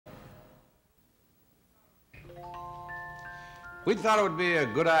We thought it would be a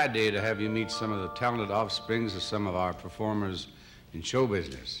good idea to have you meet some of the talented offsprings of some of our performers in show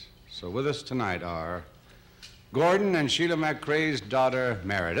business. So with us tonight are Gordon and Sheila McRae's daughter,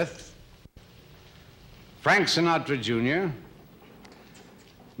 Meredith, Frank Sinatra Jr.,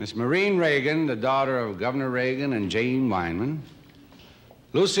 Miss Maureen Reagan, the daughter of Governor Reagan and Jane Weinman.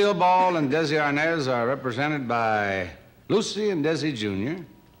 Lucille Ball and Desi Arnaz are represented by Lucy and Desi Jr.,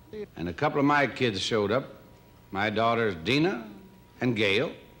 and a couple of my kids showed up. My daughters, Dina and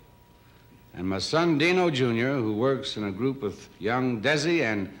Gail, and my son, Dino Jr., who works in a group with young Desi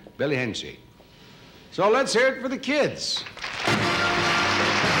and Billy Henchy. So let's hear it for the kids.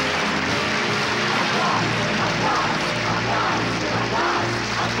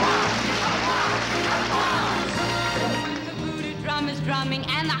 The voodoo drum is drumming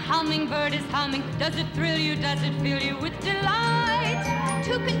and the hummingbird is humming. Does it thrill you? Does it fill you with delight?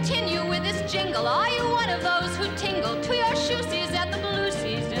 To continue with this jingle, are you one of those who tingle to your shoesies at the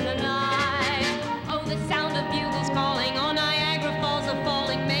Bluesies in the night? Oh, the sound of bugles calling, oh, Niagara Falls are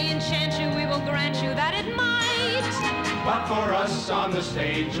falling, may enchant you, we will grant you that it might. But for us on the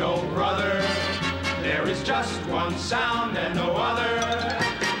stage, oh brother, there is just one sound and no other.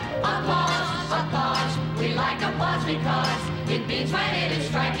 Applause, applause, we like applause because it means when it is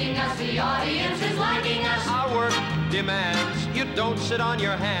striking us, the audience is liking us. Our work demands you don't sit on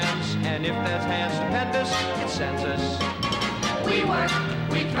your hands, and if there's hand stupendous, it sends us. We work,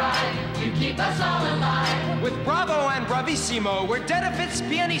 we try to keep us all alive. With bravo and bravissimo, we're dead if it's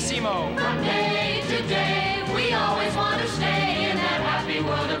pianissimo. From day to day, we always want to stay